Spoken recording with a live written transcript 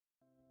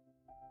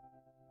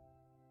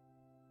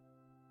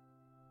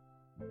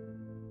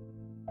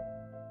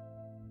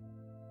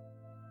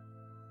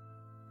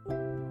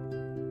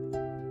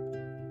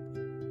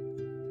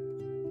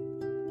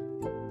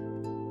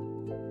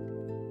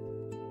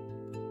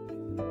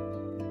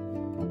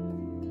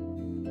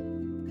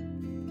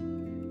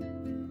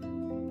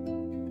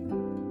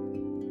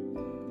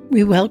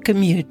We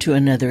welcome you to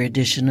another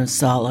edition of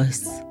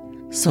Solace,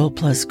 Soul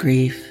Plus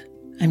Grief.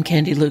 I'm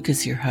Candy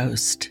Lucas, your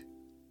host.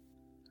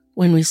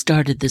 When we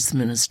started this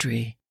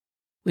ministry,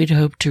 we'd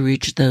hoped to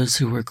reach those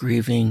who were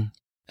grieving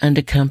and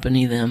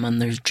accompany them on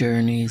their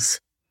journeys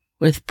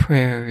with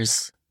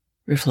prayers,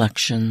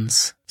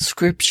 reflections,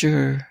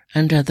 scripture,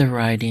 and other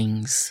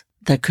writings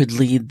that could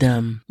lead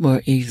them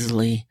more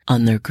easily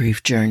on their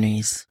grief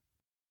journeys.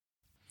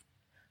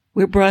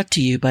 We're brought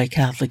to you by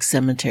Catholic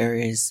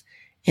Cemeteries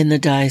in the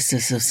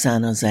Diocese of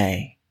San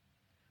Jose.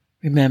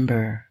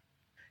 Remember,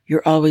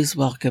 you're always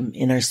welcome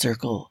in our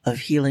circle of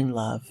healing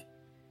love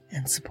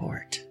and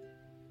support.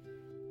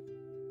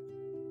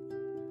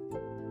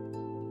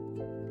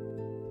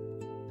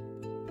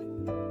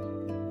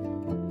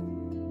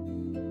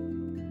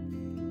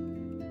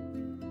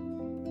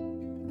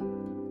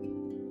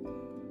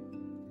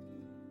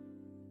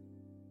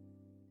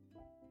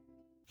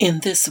 In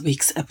this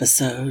week's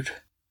episode,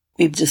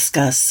 we've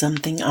discussed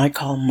something I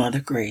call mother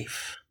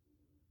grief.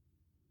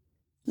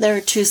 There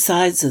are two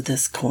sides of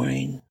this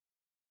coin.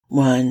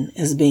 One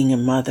is being a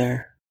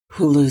mother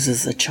who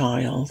loses a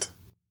child.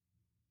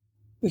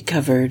 We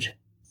covered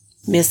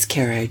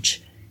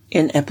miscarriage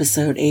in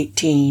episode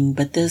 18,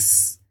 but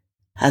this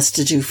has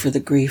to do for the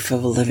grief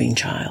of a living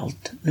child,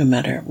 no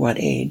matter what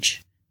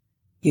age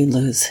you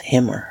lose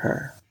him or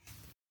her.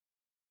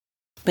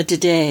 But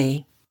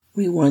today,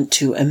 we want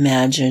to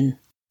imagine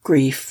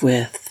grief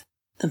with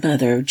the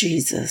mother of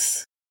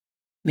Jesus,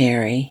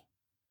 Mary,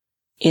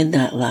 in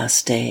that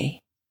last day.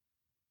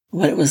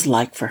 What it was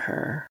like for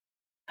her,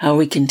 how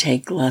we can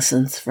take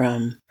lessons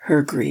from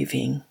her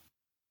grieving,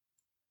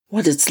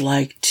 what it's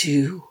like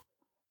to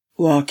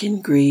walk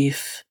in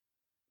grief,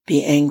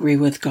 be angry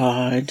with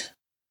God,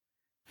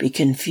 be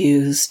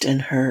confused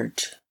and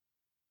hurt,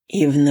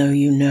 even though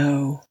you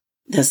know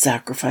the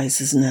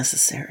sacrifice is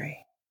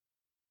necessary,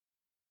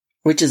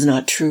 which is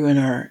not true in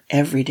our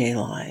everyday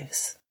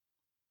lives.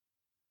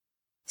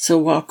 So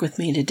walk with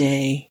me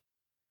today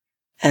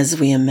as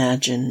we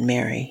imagine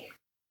Mary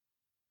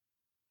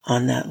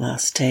on that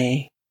last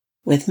day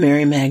with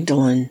Mary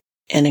Magdalene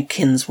and a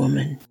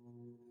kinswoman.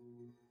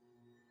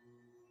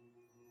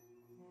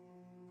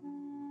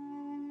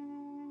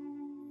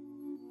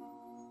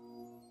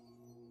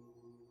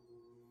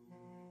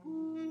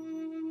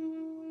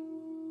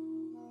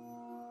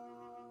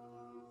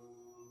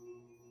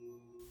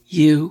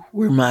 You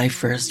were my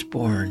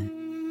firstborn,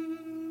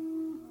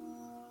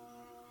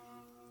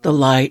 the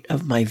light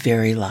of my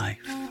very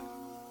life.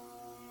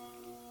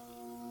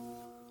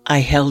 I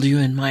held you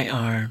in my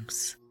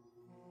arms,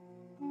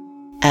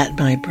 at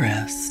my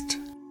breast.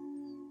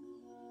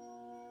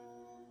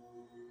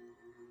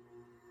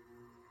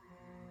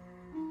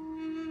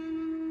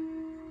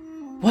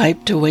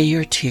 Wiped away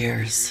your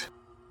tears.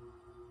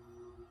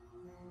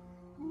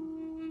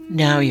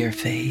 Now your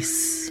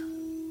face,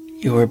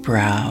 your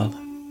brow,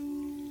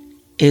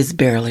 is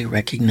barely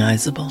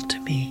recognizable to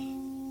me.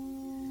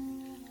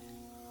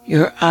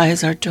 Your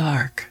eyes are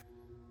dark.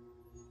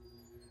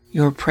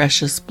 Your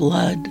precious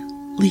blood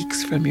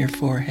leaks from your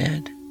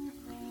forehead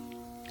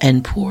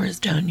and pours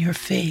down your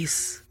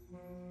face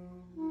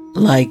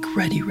like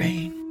ruddy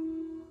rain.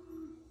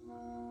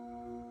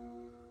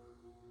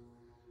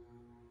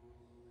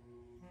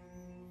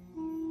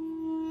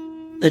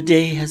 The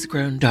day has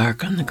grown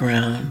dark on the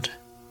ground.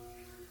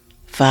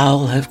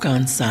 Fowl have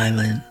gone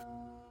silent.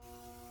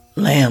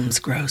 Lambs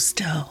grow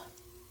still.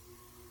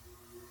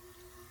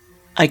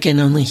 I can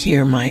only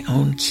hear my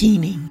own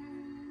keening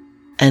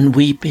and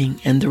weeping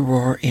and the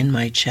roar in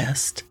my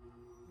chest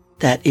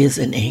that is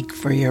an ache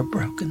for your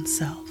broken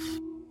self.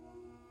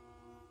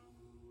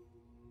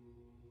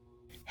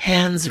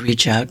 Hands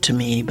reach out to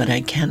me, but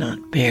I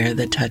cannot bear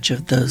the touch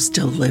of those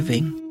still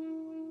living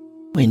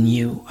when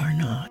you are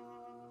not.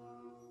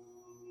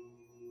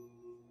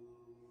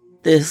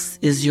 This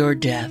is your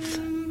death.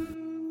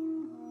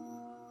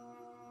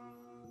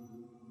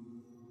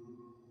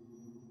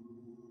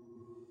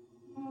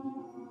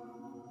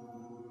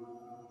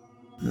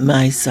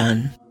 My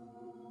son,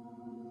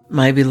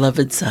 my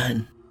beloved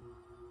son,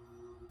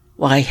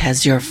 why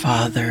has your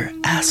father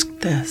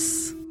asked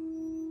this?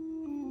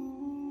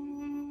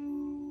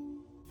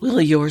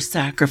 Will your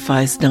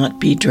sacrifice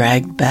not be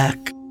dragged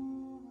back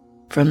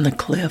from the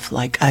cliff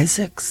like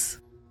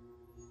Isaac's?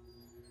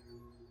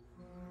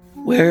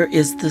 Where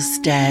is the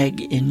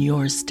stag in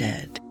your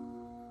stead?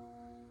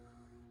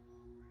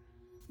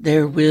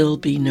 There will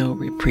be no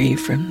reprieve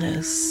from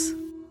this.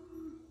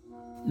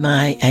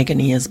 My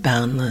agony is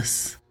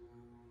boundless,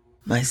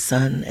 my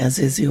son, as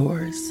is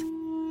yours.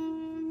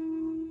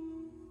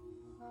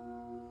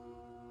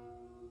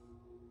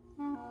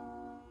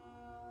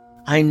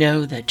 I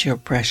know that your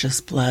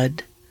precious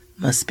blood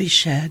must be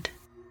shed,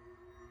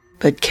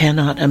 but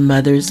cannot a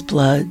mother's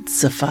blood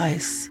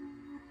suffice?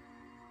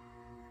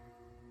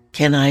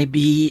 Can I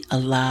be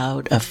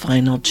allowed a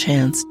final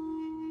chance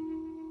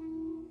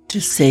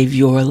to save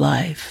your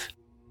life?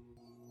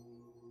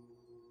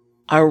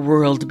 Our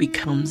world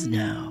becomes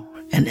now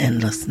an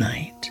endless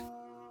night.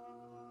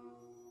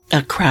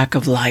 A crack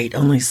of light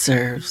only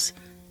serves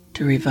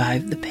to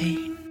revive the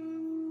pain.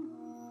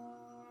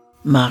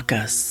 mock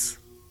us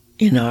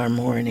in our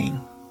mourning,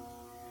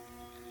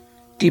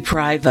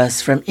 deprive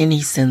us from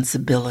any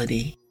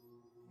sensibility,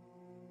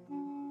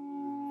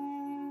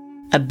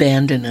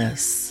 abandon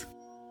us.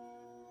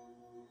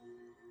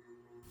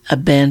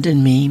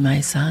 Abandon me,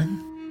 my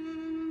son.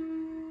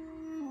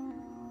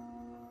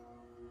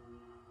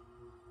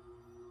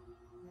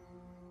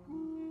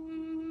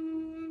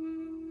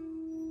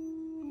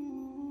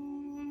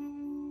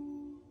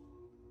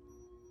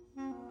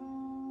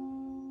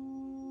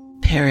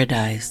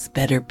 Paradise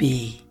better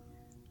be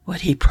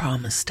what he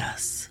promised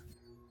us.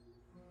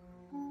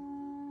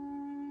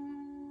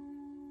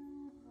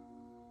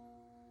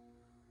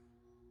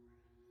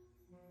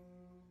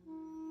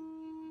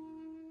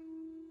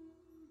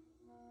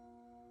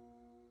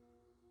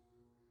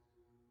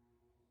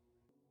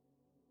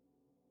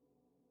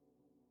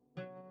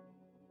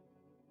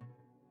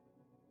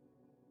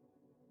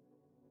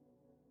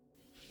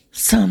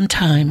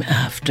 Sometime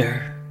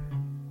after,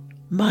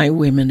 my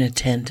women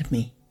attend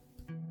me,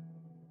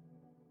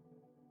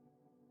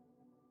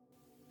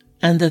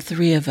 and the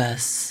three of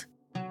us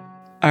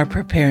are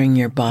preparing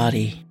your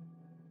body,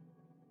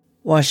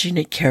 washing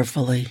it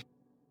carefully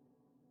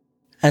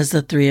as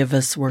the three of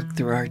us work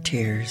through our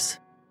tears,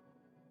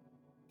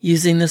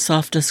 using the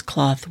softest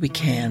cloth we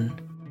can.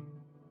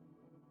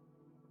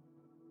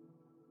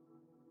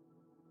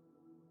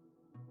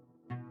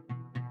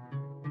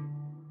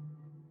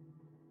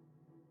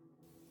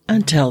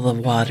 Until the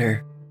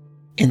water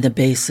in the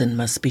basin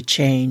must be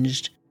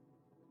changed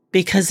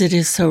because it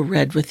is so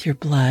red with your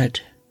blood.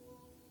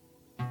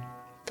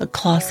 The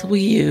cloths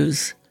we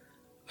use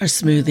are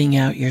smoothing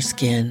out your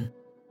skin,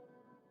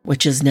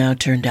 which is now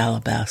turned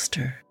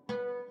alabaster.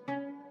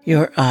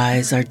 Your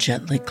eyes are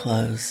gently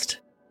closed.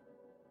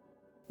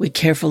 We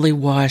carefully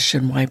wash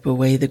and wipe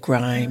away the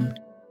grime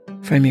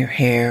from your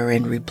hair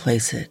and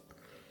replace it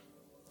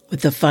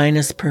with the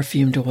finest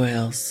perfumed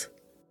oils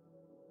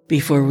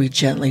before we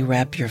gently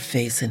wrap your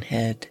face and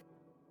head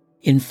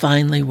in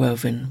finely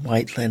woven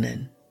white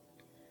linen.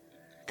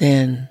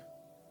 Then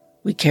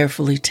we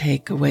carefully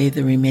take away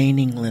the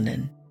remaining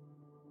linen,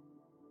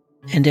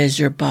 and as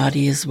your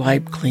body is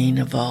wiped clean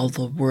of all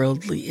the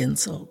worldly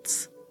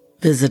insults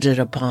visited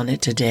upon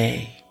it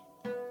today,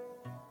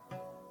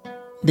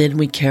 then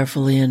we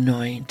carefully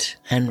anoint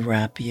and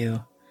wrap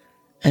you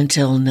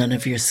until none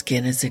of your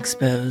skin is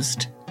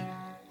exposed,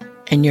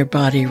 and your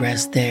body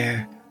rests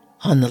there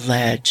on the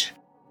ledge,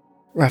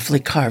 roughly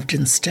carved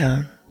in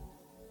stone.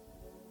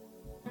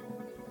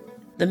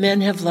 The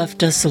men have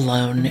left us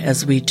alone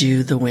as we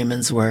do the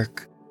women's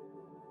work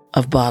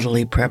of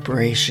bodily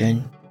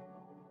preparation,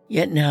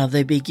 yet now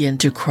they begin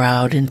to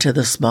crowd into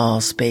the small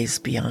space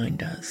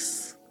behind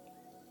us.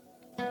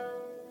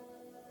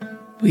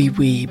 We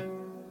weep.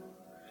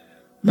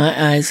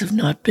 My eyes have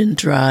not been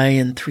dry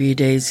in 3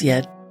 days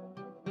yet.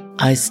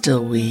 I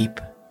still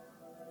weep,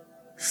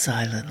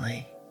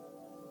 silently.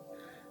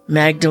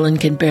 Magdalene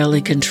can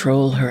barely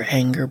control her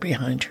anger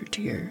behind her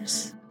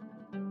tears.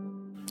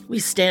 We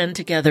stand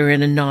together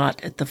in a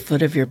knot at the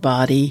foot of your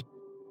body,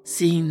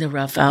 seeing the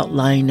rough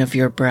outline of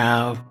your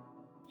brow,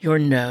 your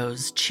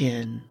nose,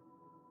 chin,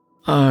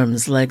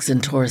 arms, legs,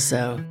 and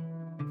torso.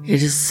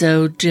 It is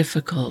so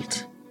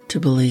difficult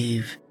to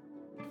believe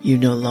you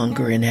no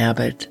longer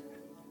inhabit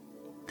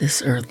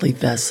this earthly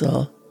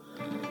vessel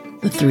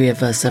the three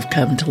of us have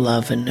come to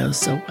love and know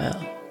so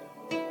well.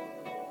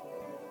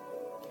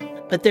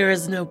 But there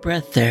is no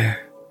breath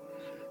there,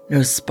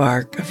 no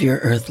spark of your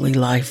earthly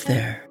life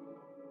there.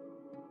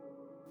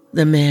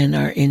 The men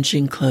are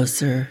inching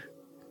closer,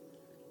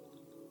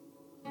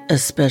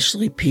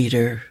 especially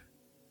Peter,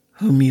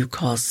 whom you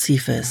call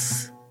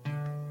Cephas,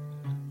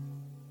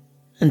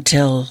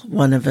 until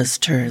one of us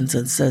turns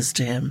and says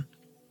to him,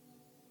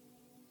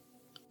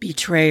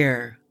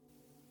 "Betrayer,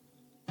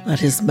 let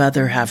his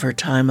mother have her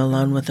time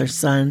alone with her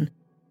son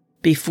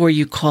before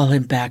you call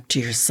him back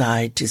to your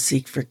side to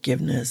seek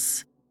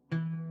forgiveness.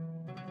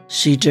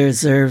 She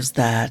deserves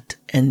that,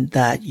 and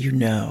that you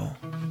know."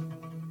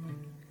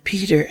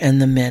 Peter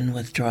and the men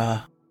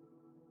withdraw.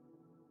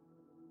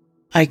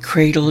 I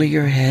cradle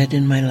your head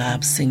in my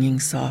lap, singing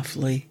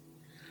softly.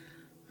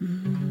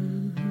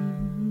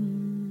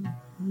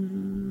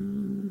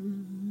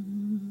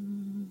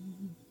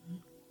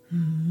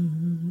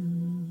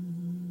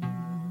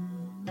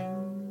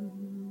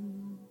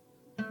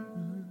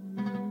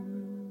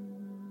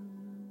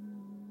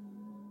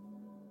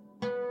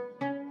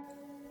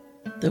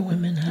 The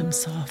women hum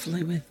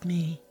softly with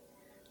me.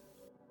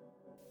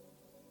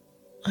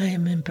 I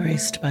am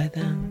embraced by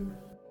them.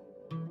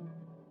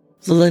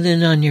 The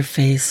linen on your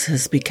face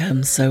has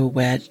become so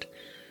wet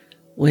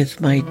with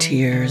my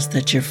tears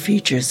that your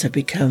features have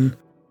become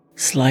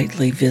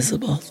slightly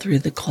visible through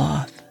the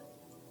cloth.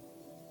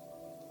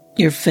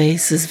 Your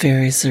face is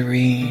very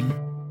serene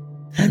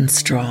and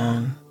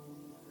strong,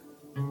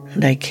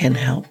 and I can't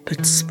help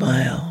but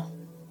smile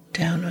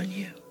down on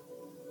you.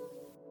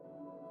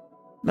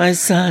 My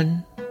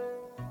son,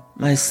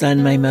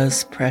 my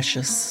most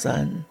precious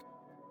son.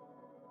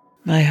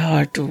 My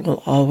heart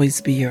will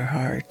always be your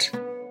heart,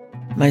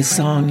 my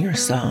song your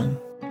song.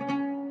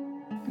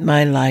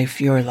 My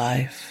life, your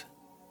life.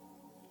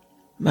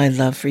 My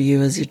love for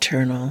you is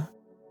eternal,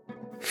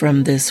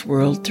 from this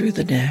world through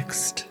the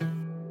next.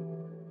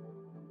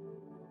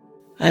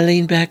 I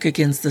lean back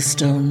against the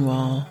stone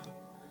wall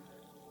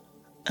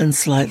and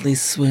slightly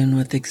swoon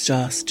with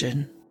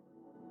exhaustion.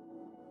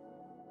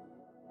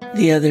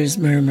 The others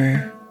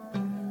murmur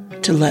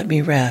to let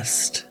me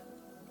rest,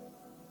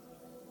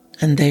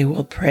 and they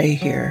will pray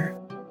here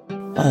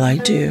while I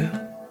do.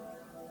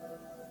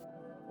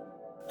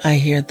 I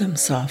hear them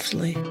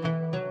softly.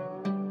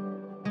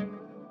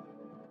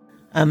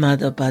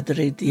 Amado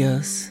Padre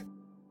Dios,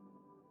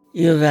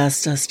 you have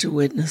asked us to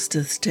witness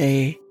this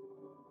day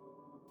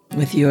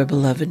with your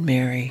beloved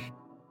Mary.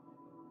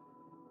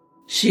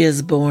 She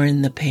has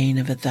borne the pain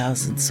of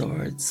 1,000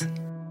 swords.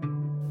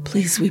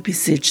 Please, we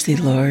beseech thee,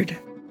 Lord,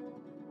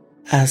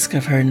 ask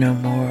of her no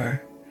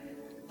more,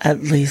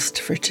 at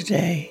least for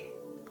today.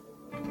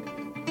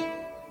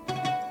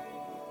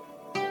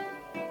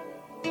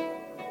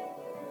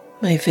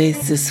 My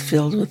face is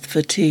filled with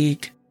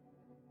fatigue.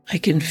 I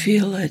can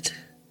feel it.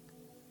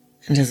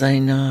 And as I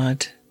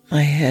nod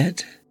my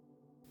head,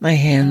 my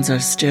hands are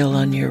still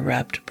on your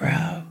wrapped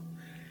brow,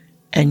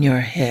 and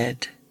your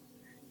head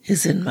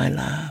is in my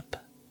lap.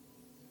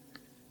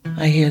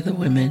 I hear the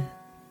women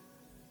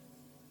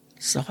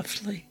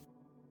softly.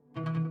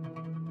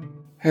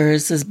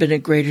 Hers has been a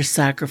greater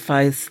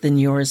sacrifice than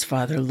yours,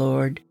 Father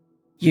Lord.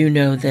 You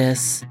know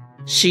this.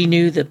 She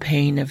knew the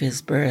pain of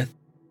his birth,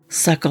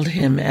 suckled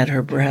him at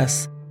her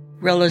breast,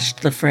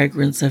 relished the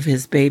fragrance of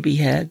his baby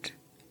head,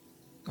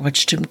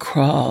 watched him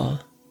crawl,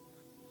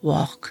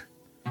 walk,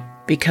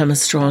 become a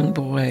strong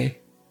boy,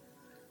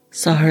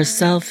 saw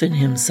herself in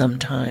him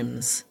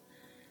sometimes.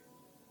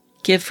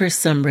 Give her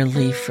some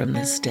relief from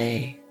this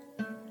day.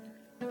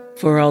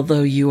 For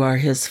although you are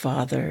his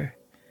father,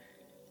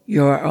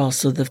 you are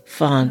also the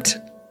font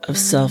of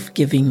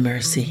self-giving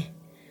mercy.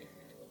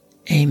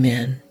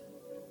 Amen.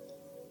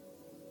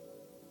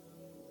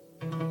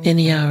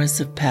 Many hours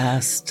have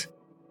passed,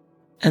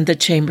 and the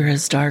chamber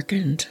has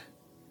darkened.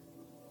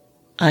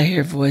 I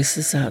hear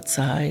voices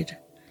outside,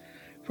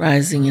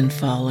 rising and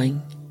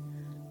falling.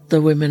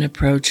 The women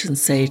approach and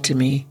say to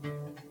me,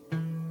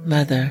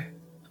 Mother,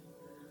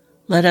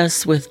 let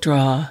us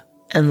withdraw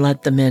and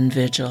let the men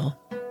vigil.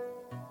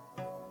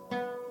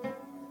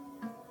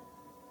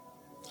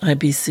 I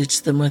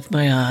beseech them with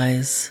my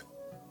eyes,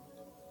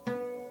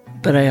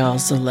 but I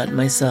also let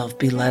myself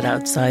be led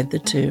outside the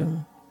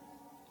tomb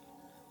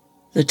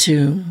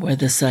where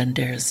the sun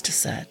dares to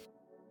set.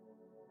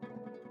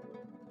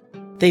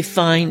 They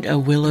find a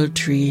willow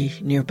tree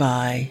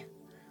nearby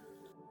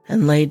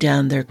and lay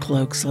down their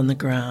cloaks on the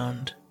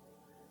ground.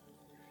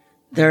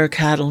 There are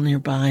cattle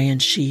nearby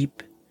and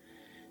sheep,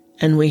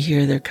 and we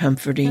hear their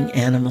comforting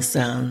animal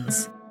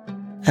sounds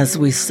as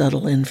we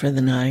settle in for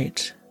the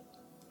night.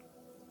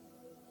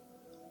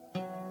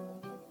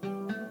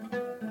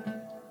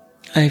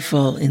 I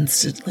fall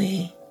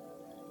instantly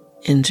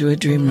into a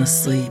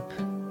dreamless sleep.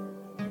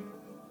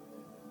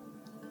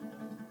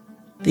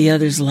 The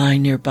others lie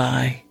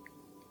nearby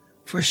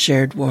for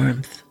shared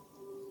warmth,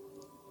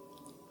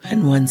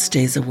 and one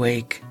stays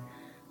awake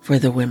for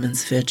the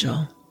women's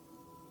vigil.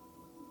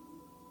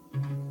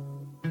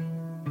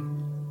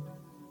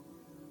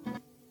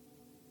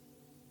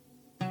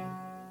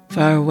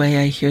 Far away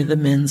I hear the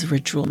men's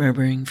ritual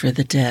murmuring for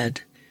the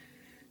dead,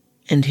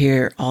 and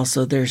hear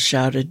also their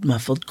shouted,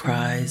 muffled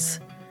cries.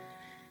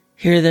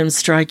 Hear them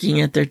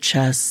striking at their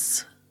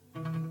chests.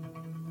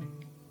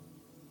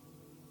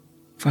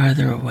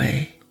 Farther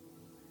away,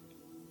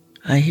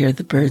 I hear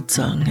the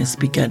birdsong has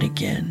begun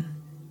again,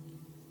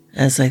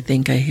 as I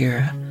think I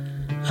hear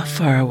a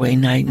faraway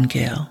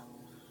nightingale,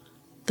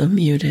 though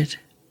muted.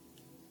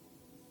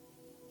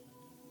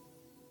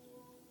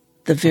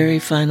 The very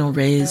final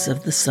rays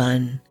of the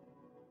sun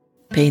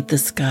paint the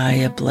sky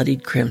a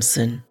bloodied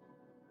crimson,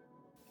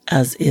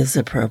 as is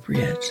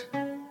appropriate.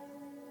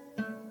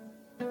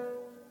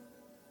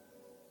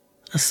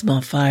 A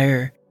small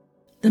fire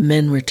the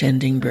men were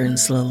tending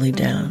burns slowly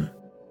down,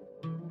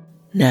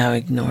 now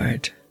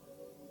ignored.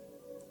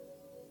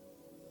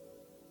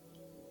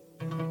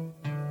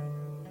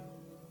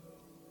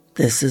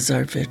 This is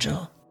our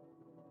vigil.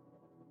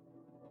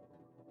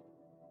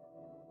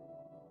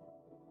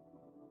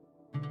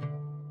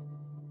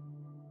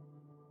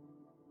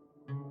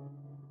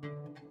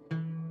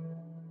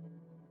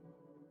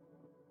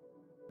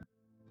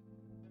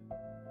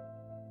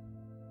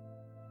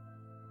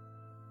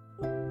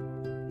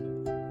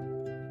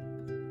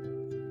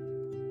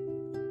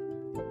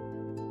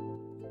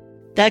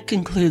 That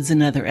concludes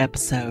another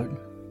episode.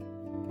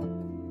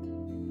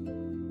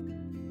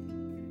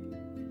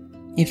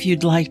 If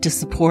you'd like to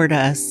support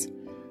us,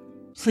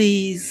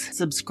 please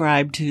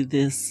subscribe to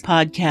this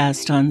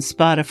podcast on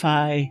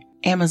Spotify,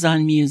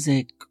 Amazon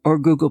Music, or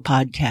Google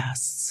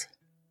Podcasts.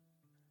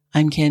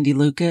 I'm Candy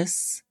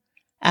Lucas,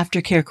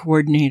 Aftercare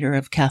Coordinator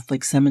of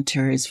Catholic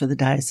Cemeteries for the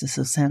Diocese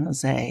of San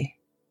Jose.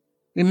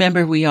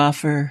 Remember, we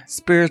offer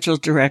spiritual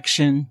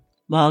direction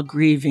while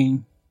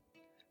grieving,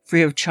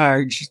 free of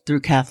charge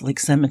through Catholic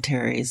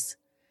cemeteries.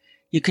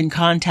 You can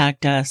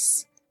contact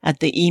us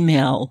at the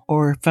email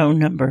or phone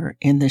number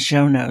in the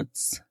show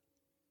notes.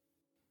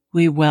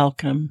 We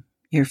welcome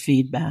your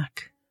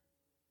feedback.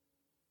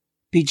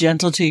 Be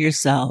gentle to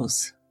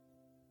yourselves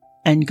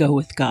and go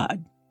with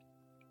God.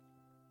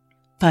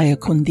 Vaya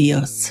con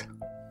Dios.